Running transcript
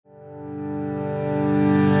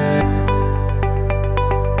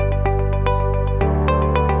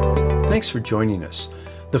Thanks for joining us.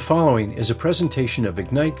 The following is a presentation of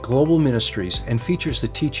Ignite Global Ministries and features the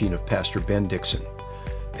teaching of Pastor Ben Dixon.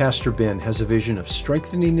 Pastor Ben has a vision of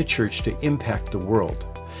strengthening the church to impact the world.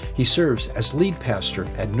 He serves as lead pastor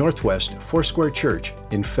at Northwest Foursquare Church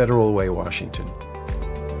in Federal Way, Washington.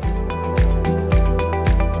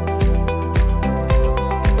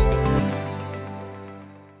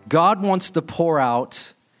 God wants to pour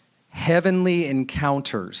out heavenly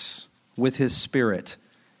encounters with His Spirit.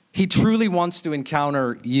 He truly wants to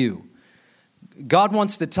encounter you. God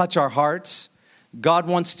wants to touch our hearts. God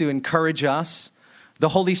wants to encourage us. The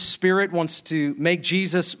Holy Spirit wants to make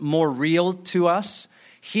Jesus more real to us.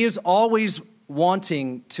 He is always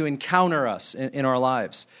wanting to encounter us in our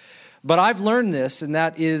lives. But I've learned this, and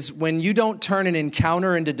that is when you don't turn an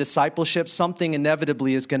encounter into discipleship, something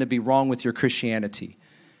inevitably is going to be wrong with your Christianity.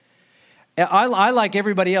 I like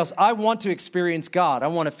everybody else, I want to experience God. I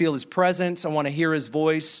want to feel His presence. I want to hear His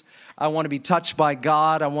voice. I want to be touched by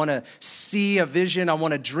God. I want to see a vision. I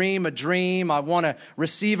want to dream a dream. I want to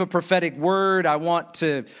receive a prophetic word. I want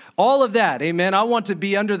to, all of that, amen. I want to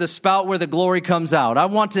be under the spout where the glory comes out. I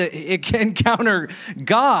want to encounter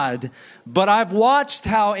God, but I've watched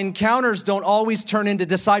how encounters don't always turn into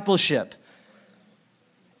discipleship.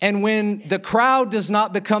 And when the crowd does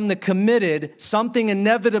not become the committed, something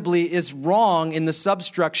inevitably is wrong in the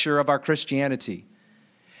substructure of our Christianity.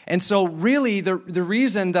 And so really the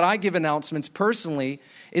reason that I give announcements personally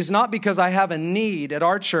is not because I have a need at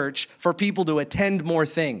our church for people to attend more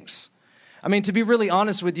things. I mean, to be really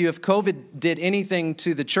honest with you, if COVID did anything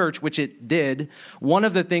to the church, which it did, one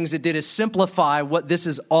of the things it did is simplify what this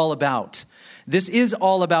is all about. This is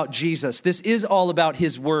all about Jesus. This is all about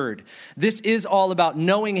His Word. This is all about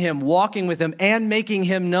knowing Him, walking with Him, and making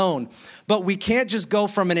Him known. But we can't just go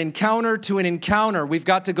from an encounter to an encounter. We've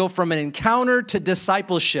got to go from an encounter to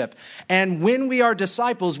discipleship. And when we are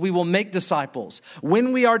disciples, we will make disciples.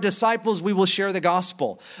 When we are disciples, we will share the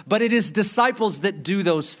gospel. But it is disciples that do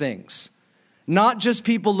those things, not just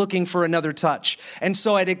people looking for another touch. And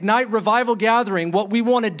so at Ignite Revival Gathering, what we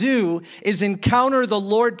want to do is encounter the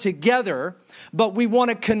Lord together, but we want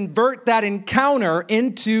to convert that encounter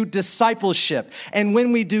into discipleship. And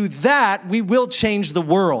when we do that, we will change the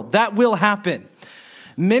world. That will happen.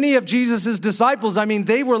 Many of Jesus' disciples,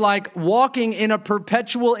 they were like walking in a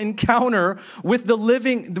perpetual encounter with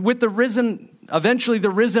eventually the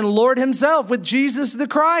risen Lord Himself, with Jesus the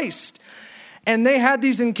Christ. And they had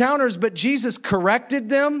these encounters, but Jesus corrected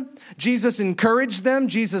them. Jesus encouraged them.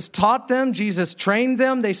 Jesus taught them. Jesus trained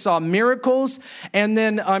them. They saw miracles. And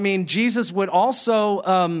then, Jesus would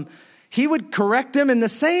also, He would correct them in the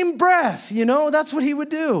same breath. That's what He would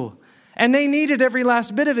do. And they needed every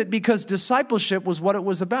last bit of it because discipleship was what it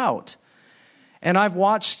was about. And I've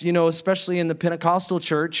watched, especially in the Pentecostal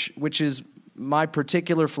church, which is my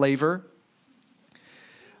particular flavor,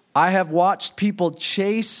 I have watched people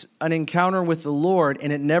chase an encounter with the Lord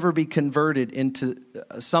and it never be converted into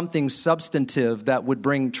something substantive that would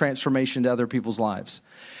bring transformation to other people's lives.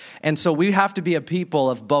 And so we have to be a people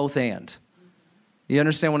of both and. You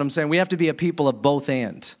understand what I'm saying? We have to be a people of both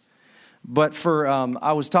and. But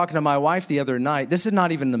I was talking to my wife the other night. This is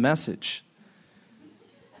not even the message.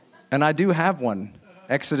 And I do have one.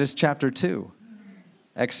 Exodus chapter 2.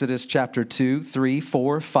 Exodus chapter 2, 3,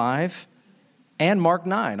 4, 5. And Mark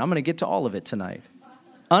 9. I'm going to get to all of it tonight.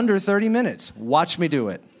 Under 30 minutes. Watch me do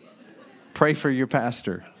it. Pray for your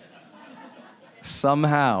pastor.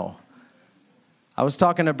 Somehow. I was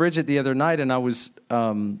talking to Bridget the other night and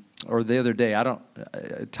or the other day.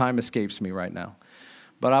 Time escapes me right now.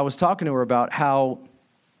 But I was talking to her about how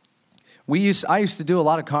I used to do a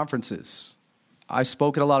lot of conferences. I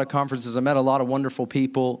spoke at a lot of conferences. I met a lot of wonderful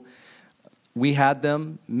people. We had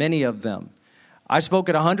them, many of them. I spoke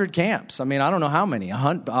at 100 camps. I don't know how many,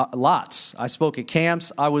 lots. I spoke at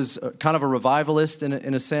camps. I was kind of a revivalist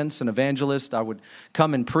in a sense, an evangelist. I would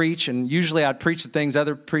come and preach, and usually I'd preach the things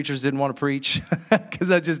other preachers didn't want to preach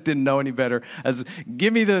because I just didn't know any better.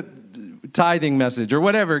 Give me the tithing message or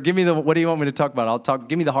whatever. What do you want me to talk about?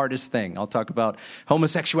 Give me the hardest thing. I'll talk about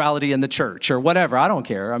homosexuality in the church or whatever. I don't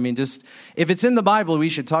care. Just if it's in the Bible, we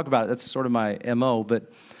should talk about it. That's sort of my MO.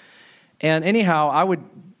 And anyhow, I would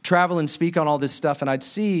travel and speak on all this stuff, and I'd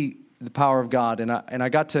see the power of God, and I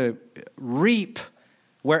got to reap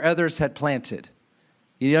where others had planted.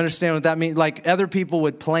 You understand what that means? Like other people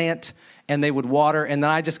would plant and they would water, and then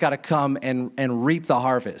I just got to come and reap the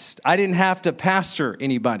harvest. I didn't have to pastor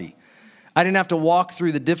anybody. I didn't have to walk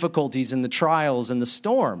through the difficulties and the trials and the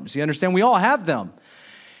storms. You understand? We all have them.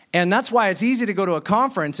 And that's why it's easy to go to a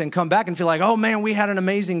conference and come back and feel like, oh man, we had an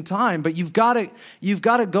amazing time. But you've got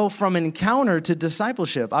to go from encounter to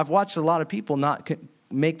discipleship. I've watched a lot of people not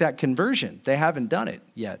make that conversion. They haven't done it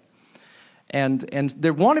yet. And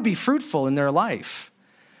they want to be fruitful in their life,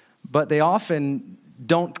 but they often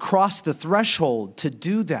don't cross the threshold to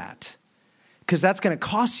do that, because that's going to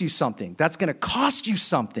cost you something. That's going to cost you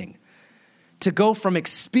something to go from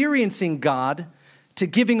experiencing God to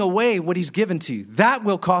giving away what he's given to you. That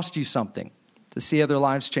will cost you something to see other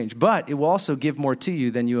lives change, but it will also give more to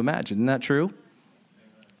you than you imagine. Isn't that true?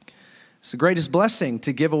 It's the greatest blessing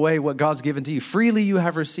to give away what God's given to you. Freely you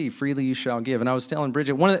have received, freely you shall give. And I was telling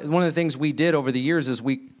Bridget, one of the things we did over the years is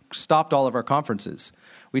we stopped all of our conferences.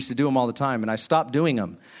 We used to do them all the time, and I stopped doing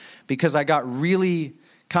them because I got really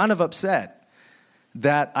kind of upset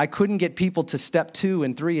that I couldn't get people to step 2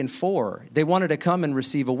 and 3 and 4. They wanted to come and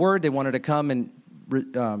receive a word. They wanted to come and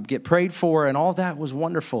get prayed for, and all that was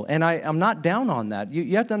wonderful. And I'm not down on that.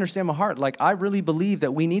 You have to understand my heart. Like, I really believe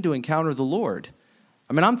that we need to encounter the Lord.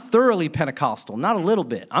 I mean, I'm thoroughly Pentecostal, not a little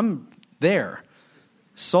bit. I'm there,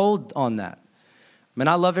 sold on that. I mean,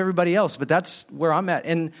 I love everybody else, but that's where I'm at.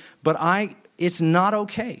 It's not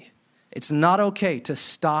okay. It's not okay to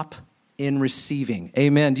stop in receiving.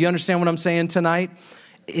 Amen. Do you understand what I'm saying tonight?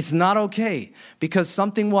 It's not okay, because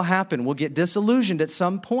something will happen. We'll get disillusioned at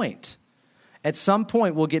some point. At some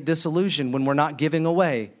point, we'll get disillusioned when we're not giving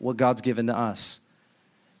away what God's given to us.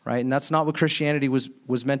 Right? And that's not what Christianity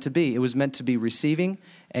was meant to be. It was meant to be receiving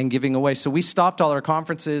and giving away. So we stopped all our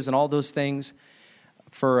conferences and all those things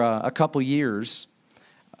for a couple years.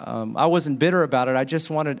 I wasn't bitter about it.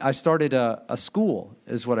 I started a school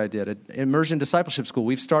is what I did, an immersion discipleship school.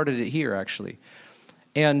 We've started it here, actually.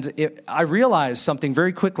 And I realized something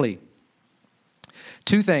very quickly.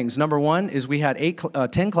 2 things. Number one is we had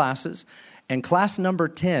 10 classes, and class number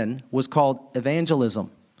 10 was called evangelism.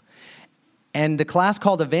 And the class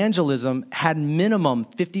called evangelism had minimum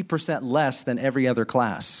 50% less than every other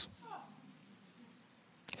class.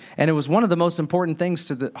 And it was one of the most important things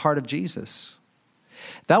to the heart of Jesus.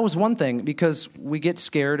 That was one thing, because we get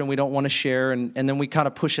scared and we don't want to share, and then we kind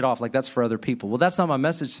of push it off like that's for other people. Well, that's not my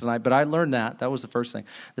message tonight, but I learned that. That was the first thing.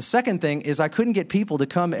 The second thing is I couldn't get people to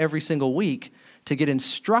come every single week to get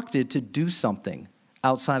instructed to do something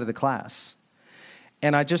outside of the class.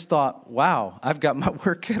 And I just thought, wow, I've got my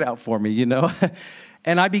work cut out for me, you know.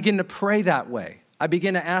 And I begin to pray that way. I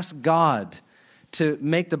begin to ask God to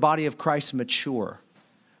make the body of Christ mature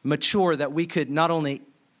that we could not only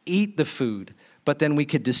eat the food, but then we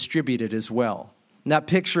could distribute it as well. And that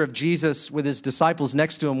picture of Jesus with his disciples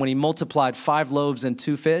next to him when he multiplied 5 loaves and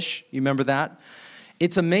 2 fish, you remember that?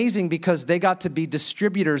 It's amazing because they got to be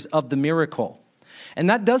distributors of the miracle. And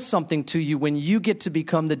that does something to you when you get to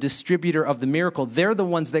become the distributor of the miracle. They're the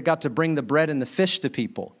ones that got to bring the bread and the fish to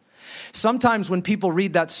people. Sometimes when people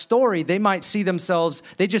read that story, they might see themselves,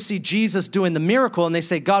 they just see Jesus doing the miracle and they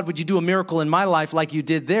say, God, would you do a miracle in my life like you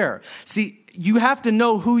did there? See, you have to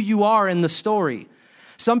know who you are in the story.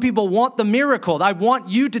 Some people want the miracle. I want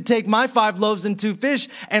you to take my 5 loaves and 2 fish,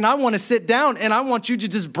 and I want to sit down, and I want you to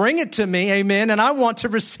just bring it to me, amen, and I want to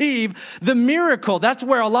receive the miracle. That's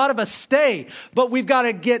where a lot of us stay. But we've got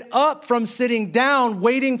to get up from sitting down,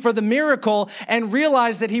 waiting for the miracle, and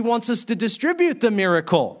realize that he wants us to distribute the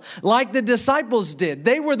miracle, like the disciples did.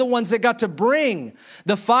 They were the ones that got to bring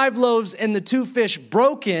the 5 loaves and the 2 fish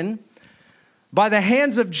broken by the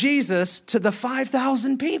hands of Jesus to the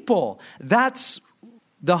 5,000 people. That's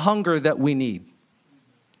the hunger that we need.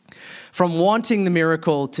 From wanting the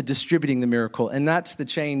miracle to distributing the miracle. And that's the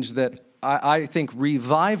change that I think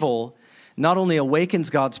revival not only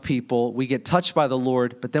awakens God's people, we get touched by the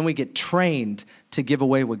Lord, but then we get trained to give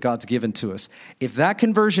away what God's given to us. If that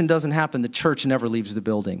conversion doesn't happen, the church never leaves the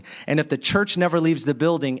building. And if the church never leaves the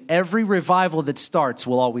building, every revival that starts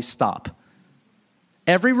will always stop.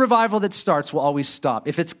 Every revival that starts will always stop.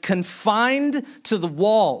 If it's confined to the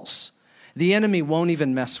walls, the enemy won't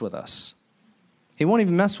even mess with us. He won't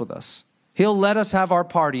even mess with us. He'll let us have our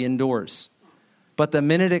party indoors. But the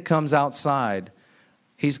minute it comes outside,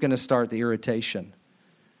 he's going to start the irritation,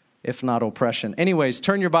 if not oppression. Anyways,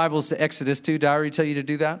 turn your Bibles to Exodus 2. Did I already tell you to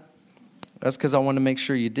do that? That's because I want to make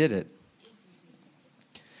sure you did it.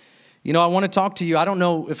 You know, I want to talk to you. I don't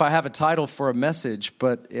know if I have a title for a message,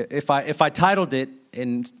 but if I titled it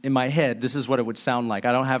in my head, this is what it would sound like.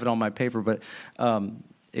 I don't have it on my paper, but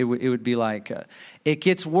it would be like, it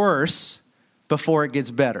gets worse before it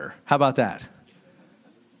gets better. How about that?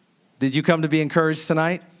 Did you come to be encouraged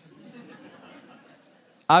tonight?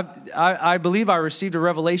 I believe I received a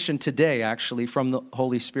revelation today, actually, from the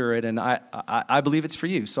Holy Spirit, and I believe it's for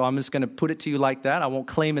you. So I'm just going to put it to you like that. I won't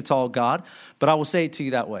claim it's all God, but I will say it to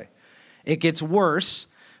you that way. It gets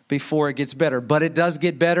worse before it gets better, but it does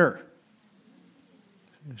get better.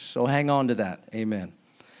 So hang on to that. Amen.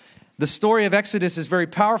 The story of Exodus is very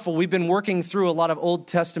powerful. We've been working through a lot of Old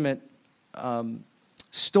Testament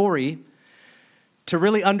story to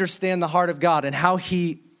really understand the heart of God and how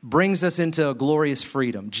he brings us into a glorious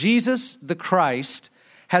freedom. Jesus, the Christ,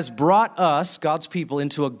 has brought us, God's people,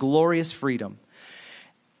 into a glorious freedom.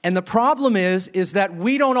 And the problem is that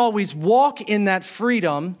we don't always walk in that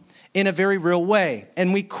freedom in a very real way.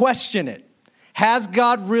 And we question it. Has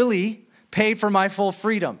God really paid for my full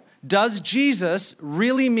freedom? Does Jesus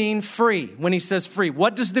really mean free when he says free?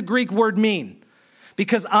 What does the Greek word mean?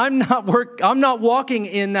 Because I'm not walking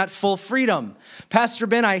in that full freedom. Pastor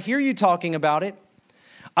Ben, I hear you talking about it.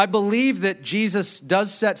 I believe that Jesus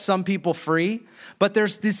does set some people free, but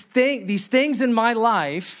there's these things in my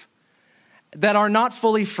life that are not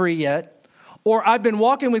fully free yet, or I've been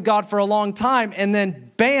walking with God for a long time, and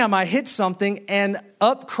then bam, I hit something, and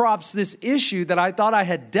up crops this issue that I thought I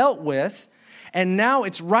had dealt with, and now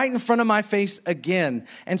it's right in front of my face again.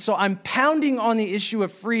 And so I'm pounding on the issue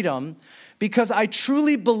of freedom because I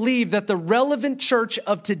truly believe that the relevant church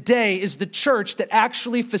of today is the church that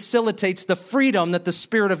actually facilitates the freedom that the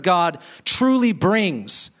Spirit of God truly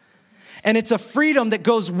brings. And it's a freedom that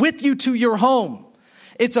goes with you to your home.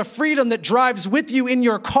 It's a freedom that drives with you in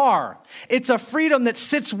your car. It's a freedom that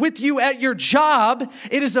sits with you at your job.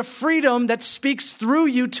 It is a freedom that speaks through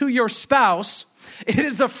you to your spouse. It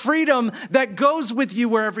is a freedom that goes with you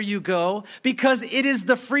wherever you go because it is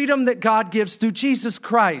the freedom that God gives through Jesus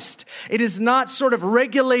Christ. It is not sort of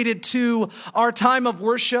regulated to our time of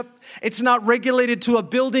worship. It's not regulated to a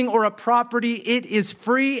building or a property. It is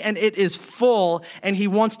free and it is full, and he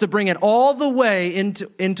wants to bring it all the way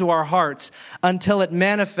into our hearts until it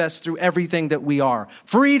manifests through everything that we are.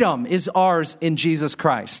 Freedom is ours in Jesus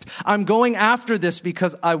Christ. I'm going after this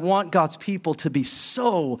because I want God's people to be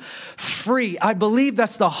so free. I believe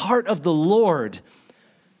that's the heart of the Lord.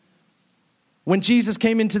 When Jesus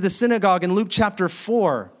came into the synagogue in Luke chapter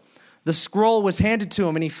 4, the scroll was handed to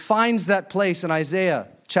him, and he finds that place in Isaiah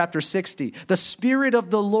chapter 60. The Spirit of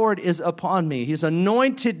the Lord is upon me. He's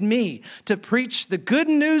anointed me to preach the good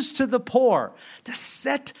news to the poor, to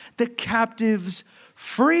set the captives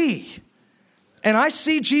free. And I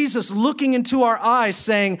see Jesus looking into our eyes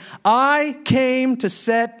saying, I came to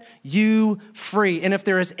set you free. And if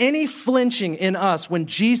there is any flinching in us when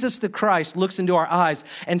Jesus the Christ looks into our eyes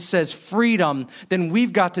and says freedom, then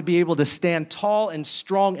we've got to be able to stand tall and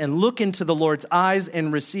strong and look into the Lord's eyes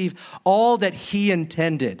and receive all that he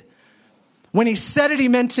intended. When he said it, he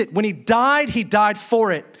meant it. When he died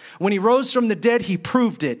for it. When he rose from the dead, he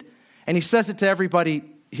proved it. And he says it to everybody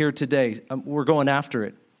here today. We're going after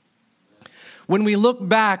it. When we look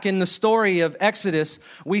back in the story of Exodus,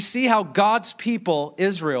 we see how God's people,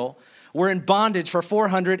 Israel, were in bondage for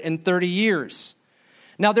 430 years.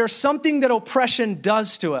 Now, there's something that oppression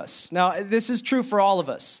does to us. Now, this is true for all of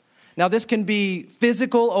us. Now, this can be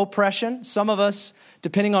physical oppression. Some of us,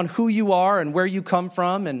 depending on who you are and where you come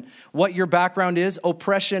from and what your background is,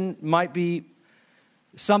 oppression might be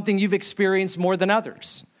something you've experienced more than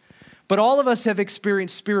others. But all of us have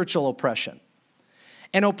experienced spiritual oppression.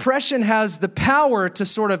 And oppression has the power to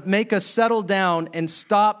sort of make us settle down and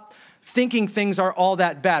stop thinking things are all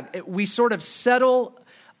that bad. We sort of settle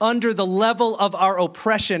under the level of our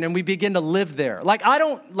oppression and we begin to live there.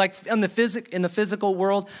 In the physical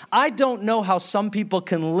world, I don't know how some people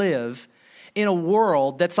can live in a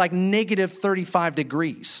world that's like negative 35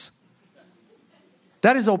 degrees.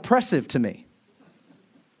 That is oppressive to me.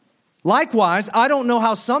 Likewise, I don't know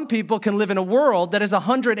how some people can live in a world that is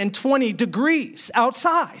 120 degrees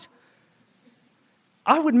outside.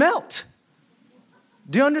 I would melt.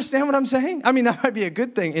 Do you understand what I'm saying? I mean, that might be a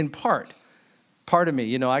good thing in part. Part of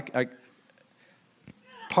me,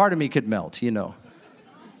 part of me could melt, This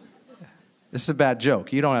is a bad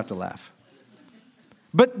joke. You don't have to laugh.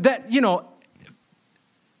 But that,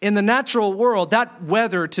 in the natural world, that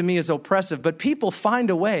weather to me is oppressive, but people find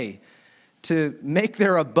a way to make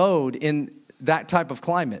their abode in that type of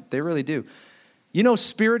climate. They really do.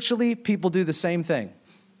 Spiritually, people do the same thing.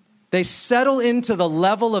 They settle into the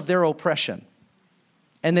level of their oppression,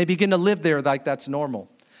 and they begin to live there like that's normal.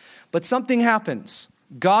 But something happens.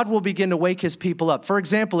 God will begin to wake his people up. For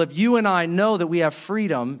example, if you and I know that we have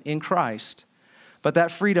freedom in Christ, but that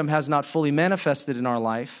freedom has not fully manifested in our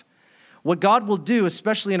life, what God will do,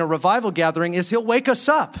 especially in a revival gathering, is he'll wake us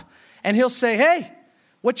up, and he'll say, hey,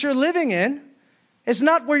 what you're living in is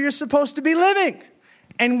not where you're supposed to be living.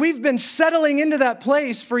 And we've been settling into that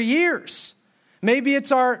place for years. Maybe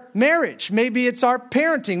it's our marriage. Maybe it's our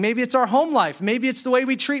parenting. Maybe it's our home life. Maybe it's the way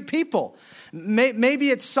we treat people. Maybe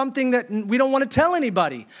it's something that we don't want to tell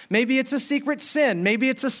anybody. Maybe it's a secret sin. Maybe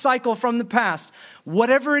it's a cycle from the past.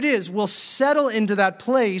 Whatever it is, we'll settle into that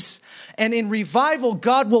place. And in revival,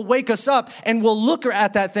 God will wake us up and we'll look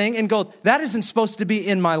at that thing and go, that isn't supposed to be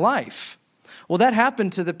in my life. Well, that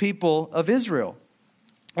happened to the people of Israel.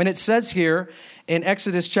 And it says here in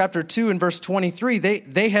Exodus chapter 2 and verse 23,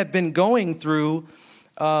 they have been going through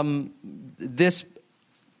this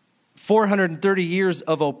 430 years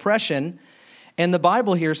of oppression. And the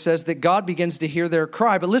Bible here says that God begins to hear their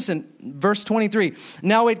cry. But listen, verse 23.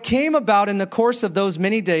 Now it came about in the course of those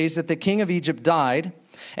many days that the king of Egypt died,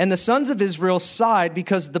 and the sons of Israel sighed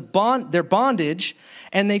because their bondage,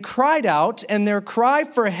 and they cried out, and their cry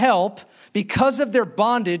for help because of their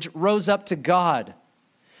bondage rose up to God.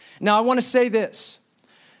 Now I want to say this.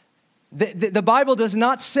 The Bible does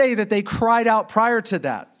not say that they cried out prior to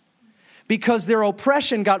that, because their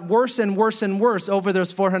oppression got worse and worse and worse over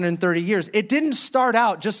those 430 years. It didn't start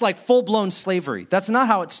out just like full-blown slavery. That's not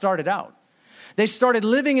how it started out. They started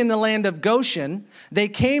living in the land of Goshen. They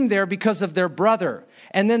came there because of their brother,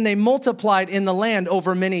 and then they multiplied in the land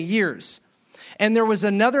over many years. And there was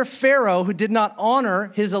another Pharaoh who did not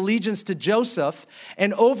honor his allegiance to Joseph,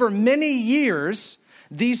 and over many years,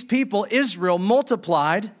 these people, Israel,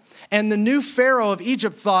 multiplied. And the new Pharaoh of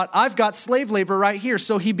Egypt thought, I've got slave labor right here.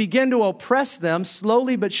 So he began to oppress them.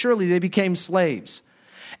 Slowly but surely, they became slaves.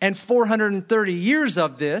 And 430 years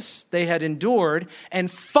of this, they had endured. And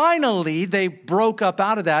finally, they broke up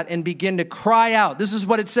out of that and began to cry out. This is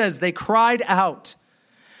what it says. They cried out.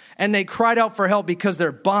 And they cried out for help because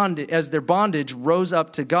their bondage rose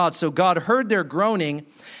up to God. So God heard their groaning,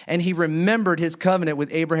 and he remembered his covenant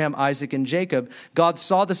with Abraham, Isaac, and Jacob. God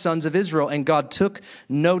saw the sons of Israel, and God took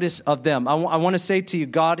notice of them. I want to say to you,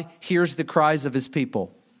 God hears the cries of his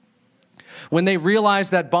people. When they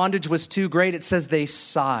realized that bondage was too great, it says they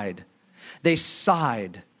sighed. They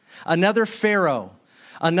sighed. Another Pharaoh,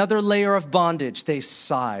 another layer of bondage, they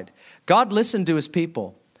sighed. God listened to his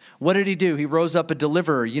people. What did he do? He rose up a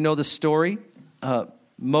deliverer. You know the story?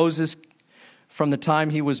 Moses, from the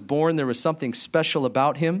time he was born, there was something special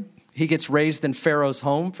about him. He gets raised in Pharaoh's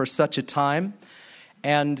home for such a time.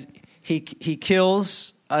 And he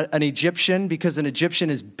kills an Egyptian because an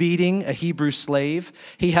Egyptian is beating a Hebrew slave.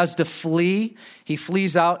 He has to flee. He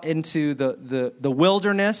flees out into the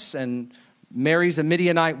wilderness and marries a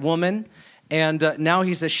Midianite woman. And now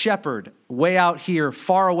he's a shepherd way out here,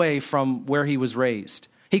 far away from where he was raised.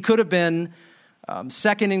 He could have been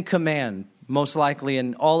second in command, most likely,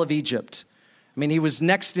 in all of Egypt. I mean, he was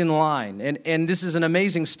next in line. And this is an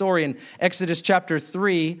amazing story. In Exodus chapter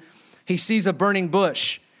 3, he sees a burning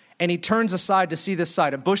bush, and he turns aside to see this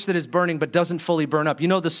side, a bush that is burning but doesn't fully burn up. You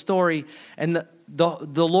know the story. And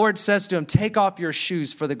the Lord says to him, take off your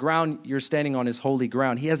shoes, for the ground you're standing on is holy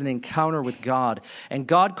ground. He has an encounter with God. And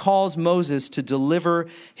God calls Moses to deliver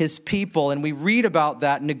his people. And we read about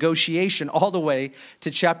that negotiation all the way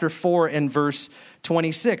to chapter 4 and verse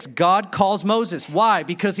 26. God calls Moses. Why?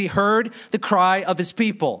 Because he heard the cry of his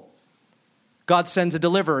people. God sends a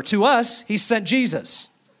deliverer. To us, he sent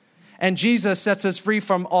Jesus. And Jesus sets us free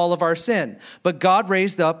from all of our sin. But God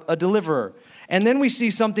raised up a deliverer. And then we see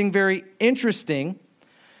something very interesting,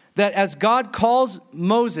 that as God calls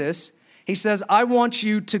Moses, he says, I want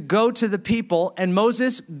you to go to the people. And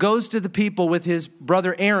Moses goes to the people with his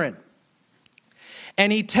brother Aaron.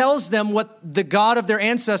 And he tells them what the God of their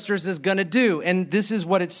ancestors is going to do. And this is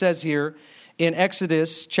what it says here in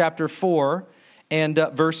Exodus chapter 4 and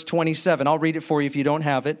verse 27. I'll read it for you if you don't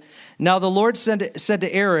have it. Now the Lord said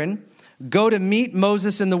to Aaron, go to meet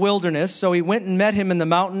Moses in the wilderness. So he went and met him in the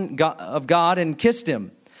mountain of God and kissed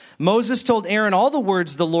him. Moses told Aaron all the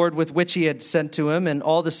words the Lord with which he had sent to him and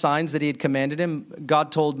all the signs that he had commanded him.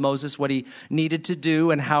 God told Moses what he needed to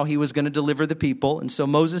do and how he was going to deliver the people. And so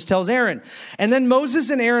Moses tells Aaron. And then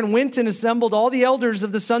Moses and Aaron went and assembled all the elders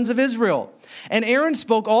of the sons of Israel. And Aaron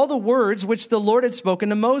spoke all the words which the Lord had spoken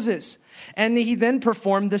to Moses. And he then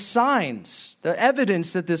performed the signs, the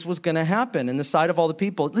evidence that this was going to happen in the sight of all the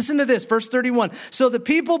people. Listen to this, verse 31. So the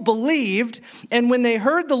people believed, and when they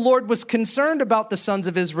heard the Lord was concerned about the sons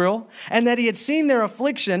of Israel and that he had seen their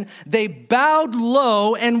affliction, they bowed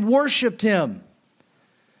low and worshiped him.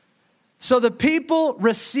 So the people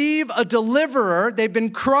receive a deliverer. They've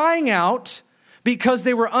been crying out because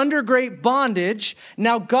they were under great bondage.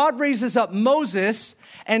 Now God raises up Moses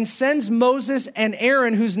and sends Moses and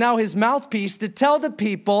Aaron, who's now his mouthpiece, to tell the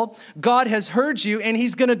people, God has heard you and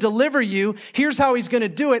he's going to deliver you. Here's how he's going to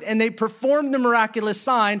do it. And they performed the miraculous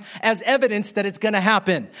sign as evidence that it's going to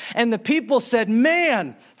happen. And the people said,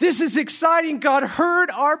 man, this is exciting. God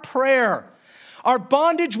heard our prayer. Our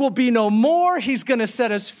bondage will be no more. He's going to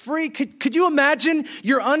set us free. Could you imagine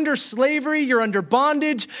you're under slavery, you're under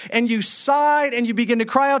bondage, and you sighed and you begin to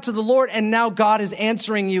cry out to the Lord, and now God is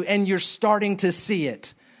answering you and you're starting to see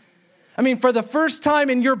it. I mean, for the first time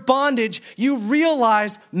in your bondage, you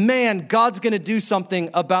realize, man, God's going to do something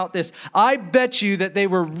about this. I bet you that they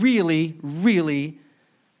were really, really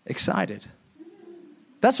excited.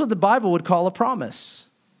 That's what the Bible would call a promise.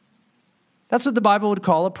 That's what the Bible would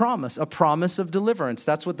call a promise of deliverance.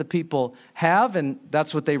 That's what the people have, and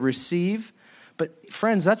that's what they receive. But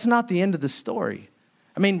friends, that's not the end of the story.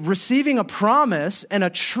 I mean, receiving a promise and a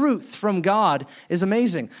truth from God is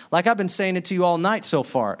amazing. Like I've been saying it to you all night so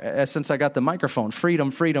far, since I got the microphone.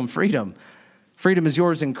 Freedom, freedom, freedom. Freedom is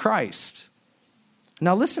yours in Christ.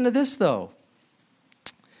 Now listen to this though.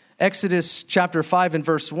 Exodus chapter 5 and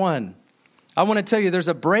verse 1. I want to tell you there's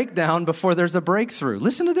a breakdown before there's a breakthrough.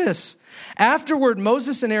 Listen to this. Afterward,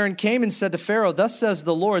 Moses and Aaron came and said to Pharaoh, "Thus says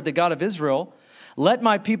the Lord, the God of Israel, let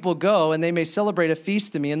my people go, and they may celebrate a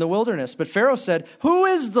feast to me in the wilderness." But Pharaoh said, "Who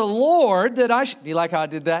is the Lord that I should..." Do you like how I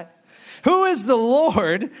did that? "Who is the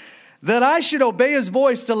Lord that I should obey his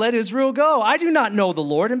voice to let Israel go? I do not know the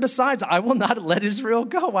Lord, and besides, I will not let Israel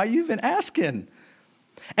go." Why are you even asking?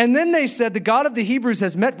 And then they said, "The God of the Hebrews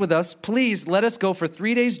has met with us. Please let us go for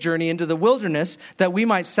 3 days' journey into the wilderness that we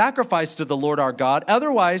might sacrifice to the Lord our God.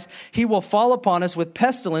 Otherwise, he will fall upon us with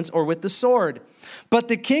pestilence or with the sword." But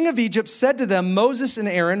the king of Egypt said to them, "Moses and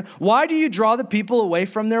Aaron, why do you draw the people away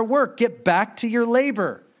from their work? Get back to your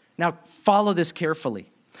labor." Now, follow this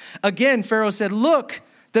carefully. Again, Pharaoh said, "Look,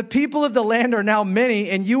 the people of the land are now many,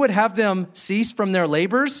 and you would have them cease from their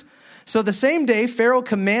labors?" So the same day, Pharaoh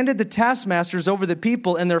commanded the taskmasters over the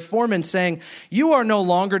people and their foremen, saying, "You are no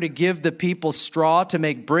longer to give the people straw to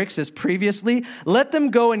make bricks as previously. Let them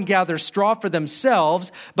go and gather straw for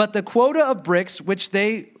themselves, but the quota of bricks which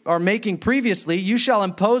they are making previously, you shall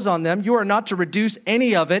impose on them. You are not to reduce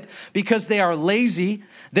any of it, because they are lazy.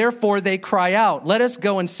 Therefore they cry out, 'Let us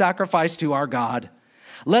go and sacrifice to our God.'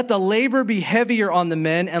 Let the labor be heavier on the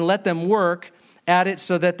men, and let them work at it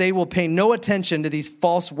so that they will pay no attention to these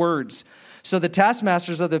false words." So the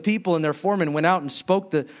taskmasters of the people and their foremen went out and spoke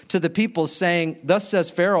to the people, saying, "Thus says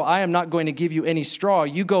Pharaoh, I am not going to give you any straw.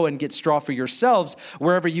 You go and get straw for yourselves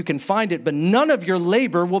wherever you can find it, but none of your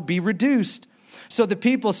labor will be reduced." So the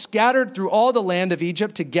people scattered through all the land of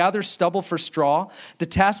Egypt to gather stubble for straw. The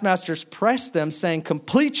taskmasters pressed them, saying,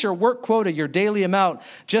 "Complete your work quota, your daily amount,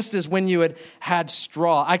 just as when you had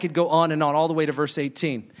straw." I could go on and on all the way to verse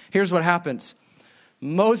 18. Here's what happens.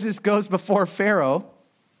 Moses goes before Pharaoh,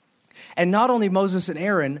 and not only Moses and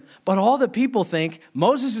Aaron, but all the people think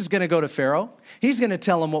Moses is going to go to Pharaoh. He's going to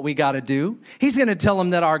tell him what we got to do. He's going to tell him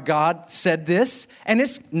that our God said this, and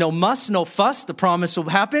it's no muss, no fuss. The promise will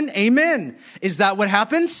happen. Amen. Is that what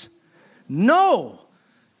happens? No.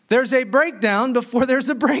 There's a breakdown before there's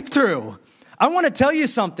a breakthrough. I want to tell you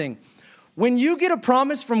something. When you get a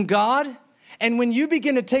promise from God, and when you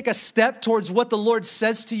begin to take a step towards what the Lord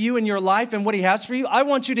says to you in your life and what he has for you, I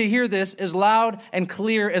want you to hear this as loud and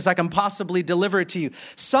clear as I can possibly deliver it to you.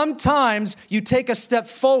 Sometimes you take a step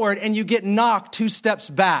forward and you get knocked 2 steps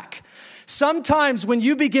back. Sometimes when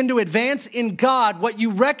you begin to advance in God, what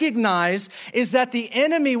you recognize is that the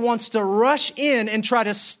enemy wants to rush in and try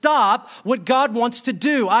to stop what God wants to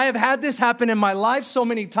do. I have had this happen in my life so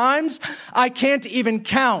many times, I can't even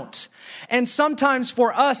count. And sometimes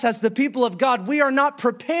for us as the people of God, we are not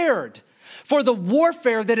prepared for the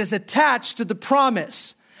warfare that is attached to the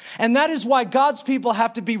promise. And that is why God's people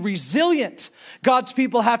have to be resilient. God's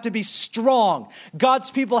people have to be strong. God's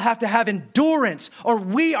people have to have endurance, or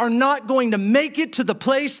we are not going to make it to the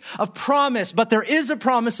place of promise. But there is a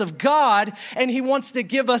promise of God, and he wants to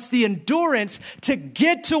give us the endurance to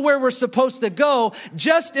get to where we're supposed to go,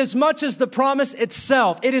 just as much as the promise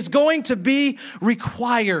itself. It is going to be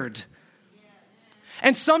required.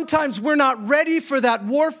 And sometimes we're not ready for that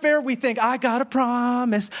warfare. We think, I got a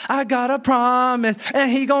promise,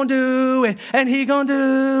 and he gonna do it, and he gonna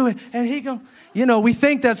do it, and he gonna, we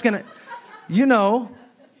think that's gonna,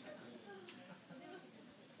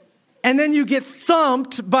 And then you get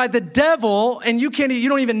thumped by the devil, and you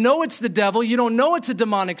don't even know it's the devil. You don't know it's a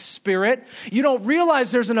demonic spirit. You don't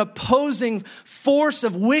realize there's an opposing force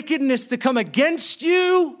of wickedness to come against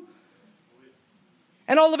you.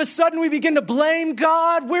 And all of a sudden we begin to blame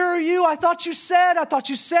God. Where are you? I thought you said.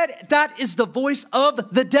 That is the voice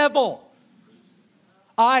of the devil.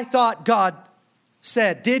 I thought God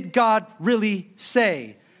said. Did God really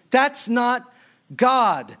say? That's not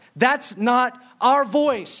God. That's not our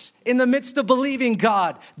voice in the midst of believing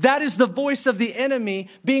God. That is the voice of the enemy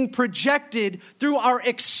being projected through our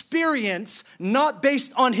experience, not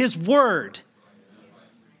based on his word.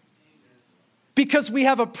 because we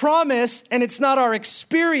have a promise and it's not our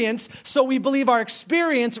experience, so we believe our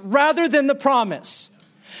experience rather than the promise,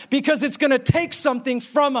 because it's going to take something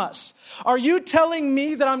from us. Are you telling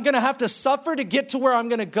me that I'm going to have to suffer to get to where I'm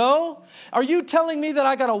going to go? Are you telling me that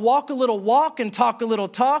I got to walk a little walk and talk a little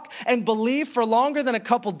talk and believe for longer than a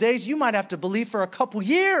couple days? You might have to believe for a couple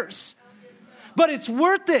years, but it's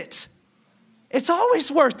worth it. It's always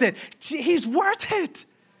worth it. He's worth it.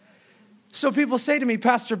 So people say to me,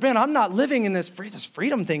 Pastor Ben, I'm not living in this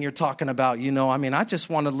freedom thing you're talking about. I just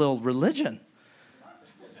want a little religion.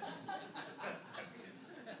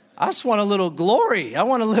 I just want a little glory. I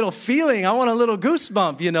want a little feeling. I want a little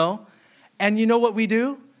goosebump, And you know what we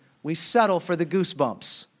do? We settle for the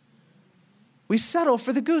goosebumps. We settle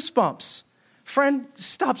for the goosebumps. Friend,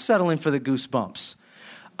 stop settling for the goosebumps.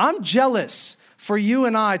 I'm jealous for you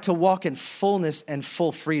and I to walk in fullness and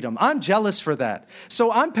full freedom. I'm jealous for that.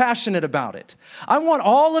 So I'm passionate about it. I want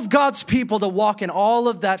all of God's people to walk in all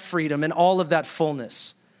of that freedom and all of that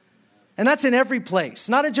fullness. And that's in every place,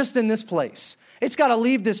 not just in this place. It's got to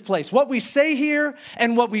leave this place. What we say here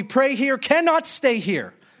and what we pray here cannot stay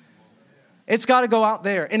here. It's got to go out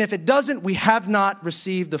there. And if it doesn't, we have not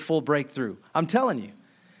received the full breakthrough. I'm telling you.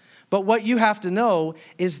 But what you have to know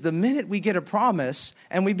is the minute we get a promise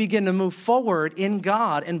and we begin to move forward in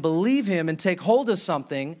God and believe Him and take hold of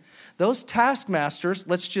something, those taskmasters,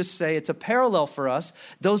 let's just say it's a parallel for us,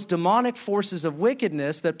 those demonic forces of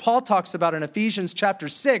wickedness that Paul talks about in Ephesians chapter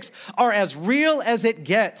 6 are as real as it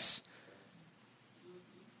gets.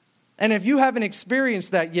 And if you haven't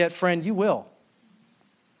experienced that yet, friend, you will.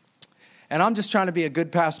 And I'm just trying to be a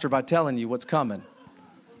good pastor by telling you what's coming.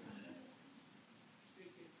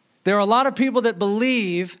 There are a lot of people that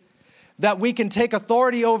believe that we can take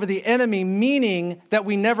authority over the enemy, meaning that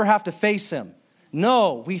we never have to face him.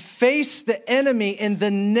 No, we face the enemy in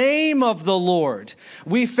the name of the Lord.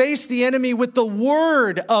 We face the enemy with the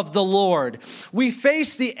word of the Lord. We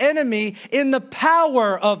face the enemy in the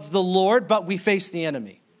power of the Lord, but we face the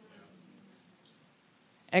enemy.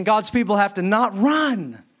 And God's people have to not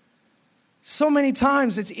run. So many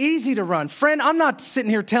times it's easy to run. Friend, I'm not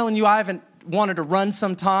sitting here telling you I haven't wanted to run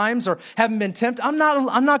sometimes or haven't been tempted. I'm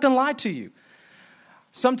not going to lie to you.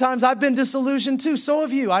 Sometimes I've been disillusioned too. So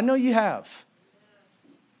have you. I know you have.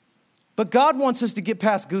 But God wants us to get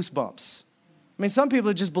past goosebumps. I mean, some people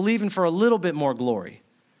are just believing for a little bit more glory.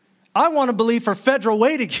 I want to believe for Federal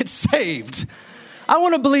Way to get saved. I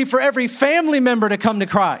want to believe for every family member to come to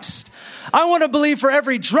Christ. I want to believe for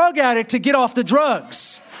every drug addict to get off the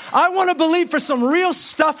drugs. I want to believe for some real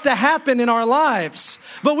stuff to happen in our lives.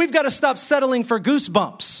 But we've got to stop settling for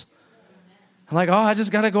goosebumps. Like, I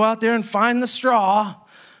just got to go out there and find the straw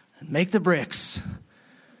and make the bricks.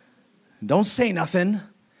 Don't say nothing.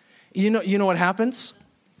 You know what happens?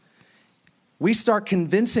 We start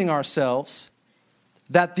convincing ourselves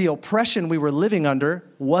that the oppression we were living under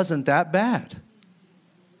wasn't that bad.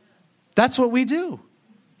 That's what we do.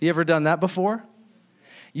 You ever done that before?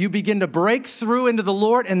 You begin to break through into the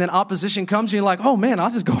Lord, and then opposition comes, and you're like, oh man, I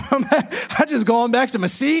just go on back to my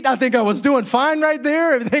seat. I think I was doing fine right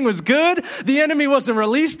there. Everything was good. The enemy wasn't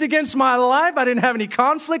released against my life. I didn't have any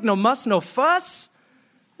conflict, no muss, no fuss.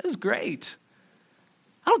 It was great.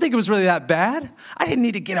 I don't think it was really that bad. I didn't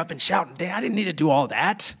need to get up and shout and dance. I didn't need to do all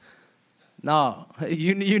that. No,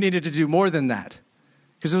 you needed to do more than that,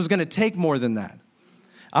 because it was going to take more than that.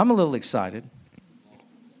 I'm a little excited.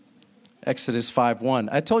 Exodus 5:1.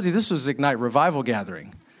 I told you this was Ignite Revival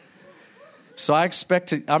Gathering. So I expect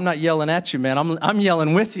to, I'm not yelling at you, man. I'm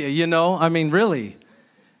yelling with you, I mean, really.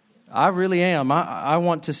 I really am. I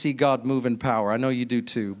want to see God move in power. I know you do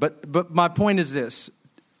too. But my point is this.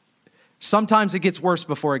 Sometimes it gets worse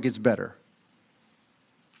before it gets better.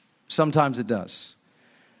 Sometimes it does.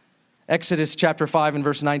 Exodus chapter 5 and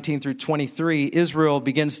verse 19 through 23, Israel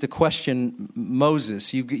begins to question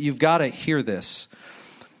Moses. You've got to hear this.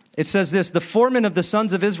 It says this: the foremen of the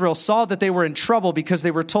sons of Israel saw that they were in trouble because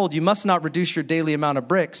they were told, you must not reduce your daily amount of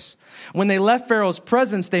bricks. When they left Pharaoh's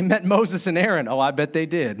presence, they met Moses and Aaron. Oh, I bet they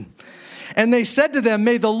did. And they said to them,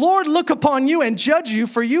 may the Lord look upon you and judge you,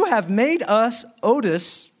 for you have made us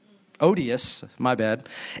odious,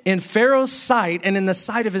 in Pharaoh's sight and in the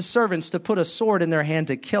sight of his servants, to put a sword in their hand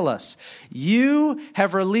to kill us. You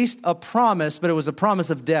have released a promise, but it was a promise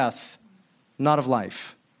of death, not of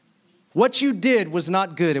life. What you did was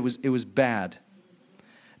not good. It was bad.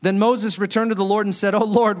 Then Moses returned to the Lord and said, oh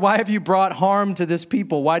Lord, why have you brought harm to this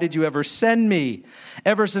people? Why did you ever send me?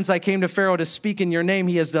 Ever since I came to Pharaoh to speak in your name,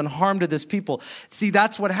 he has done harm to this people. See,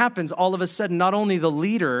 that's what happens. All of a sudden, not only the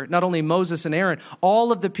leader, not only Moses and Aaron,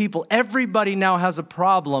 all of the people, everybody now has a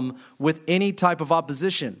problem with any type of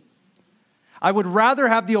opposition. I would rather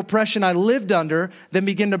have the oppression I lived under than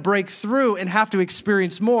begin to break through and have to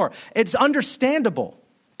experience more. It's understandable.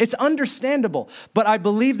 It's understandable. But I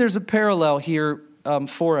believe there's a parallel here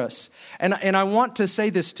for us. And I want to say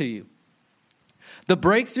this to you. The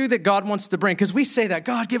breakthrough that God wants to bring, because we say that,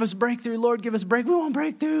 God, give us breakthrough, Lord, give us breakthrough. We want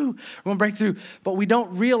breakthrough. We want breakthrough. But we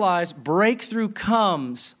don't realize breakthrough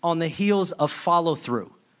comes on the heels of follow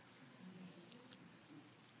through.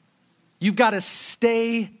 You've got to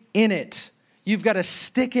stay in it. You've got to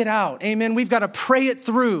stick it out. Amen. We've got to pray it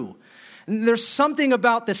through. And there's something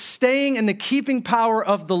about the staying and the keeping power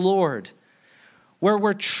of the Lord, where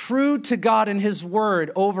we're true to God and His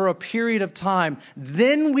word over a period of time.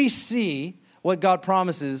 Then we see what God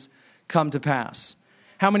promises come to pass.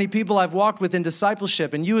 How many people I've walked with in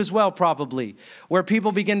discipleship, and you as well probably, where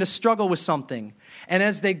people begin to struggle with something. And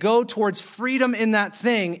as they go towards freedom in that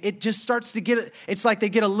thing, it just starts to it's like they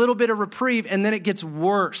get a little bit of reprieve and then it gets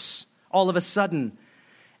worse all of a sudden.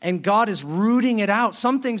 And God is rooting it out.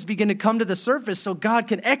 Some things begin to come to the surface so God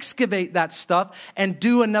can excavate that stuff and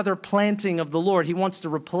do another planting of the Lord. He wants to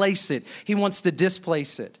replace it. He wants to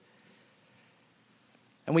displace it.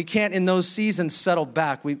 And we can't in those seasons settle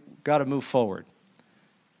back. We've got to move forward.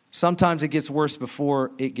 Sometimes it gets worse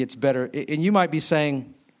before it gets better. And you might be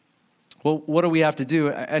saying, well, what do we have to do?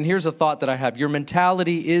 And here's a thought that I have. Your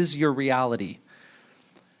mentality is your reality.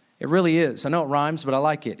 It really is. I know it rhymes, but I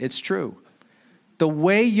like it. It's true. The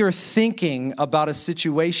way you're thinking about a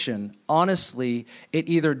situation, honestly, it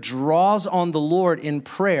either draws on the Lord in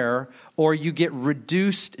prayer or you get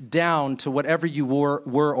reduced down to whatever you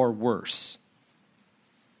were or worse.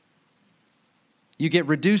 You get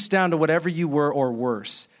reduced down to whatever you were or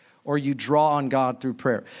worse, or you draw on God through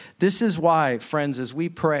prayer. This is why, friends, as we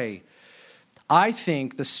pray, I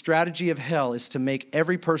think the strategy of hell is to make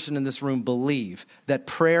every person in this room believe that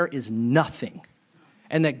prayer is nothing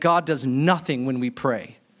and that God does nothing when we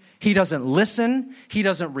pray. He doesn't listen. He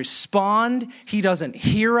doesn't respond. He doesn't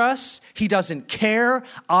hear us. He doesn't care.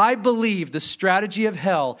 I believe the strategy of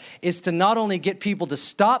hell is to not only get people to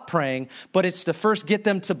stop praying, but it's to first get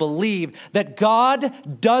them to believe that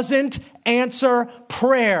God doesn't answer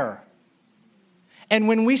prayer. And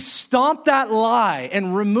when we stomp that lie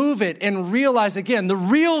and remove it and realize again, the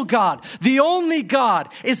real God, the only God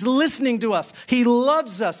is listening to us. He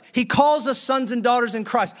loves us. He calls us sons and daughters in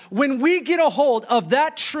Christ. When we get a hold of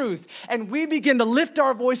that truth and we begin to lift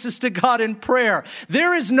our voices to God in prayer,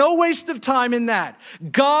 there is no waste of time in that.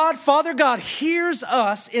 God, Father God, hears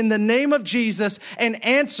us in the name of Jesus and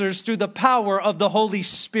answers through the power of the Holy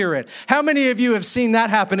Spirit. How many of you have seen that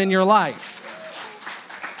happen in your life?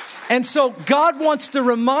 And so God wants to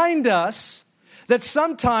remind us that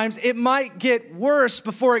sometimes it might get worse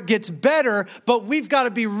before it gets better, but we've got to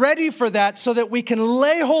be ready for that so that we can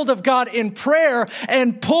lay hold of God in prayer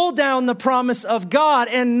and pull down the promise of God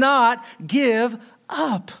and not give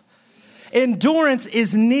up. Endurance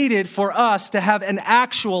is needed for us to have an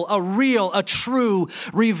actual, a real, a true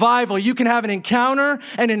revival. You can have an encounter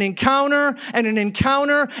and an encounter and an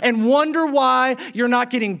encounter and wonder why you're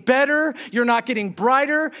not getting better, you're not getting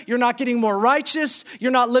brighter, you're not getting more righteous,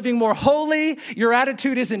 you're not living more holy, your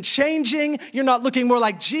attitude isn't changing, you're not looking more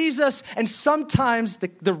like Jesus. And sometimes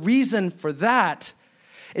the reason for that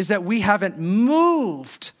is that we haven't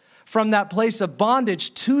moved from that place of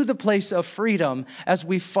bondage to the place of freedom as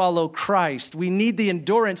we follow Christ. We need the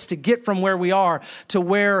endurance to get from where we are to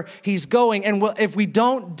where He's going. And if we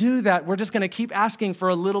don't do that, we're just going to keep asking for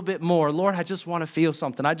a little bit more. Lord, I just want to feel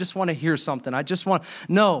something. I just want to hear something.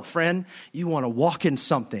 No, friend, you want to walk in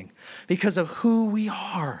something because of who we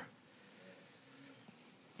are.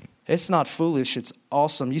 It's not foolish. It's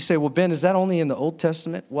awesome. You say, well, Ben, is that only in the Old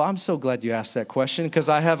Testament? Well, I'm so glad you asked that question because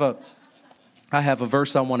I have a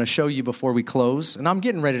verse I want to show you before we close. And I'm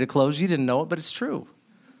getting ready to close. You didn't know it, but it's true.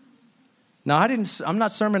 Now, I'm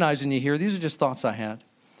not sermonizing you here. These are just thoughts I had.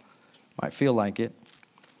 Might feel like it.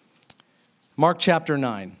 Mark chapter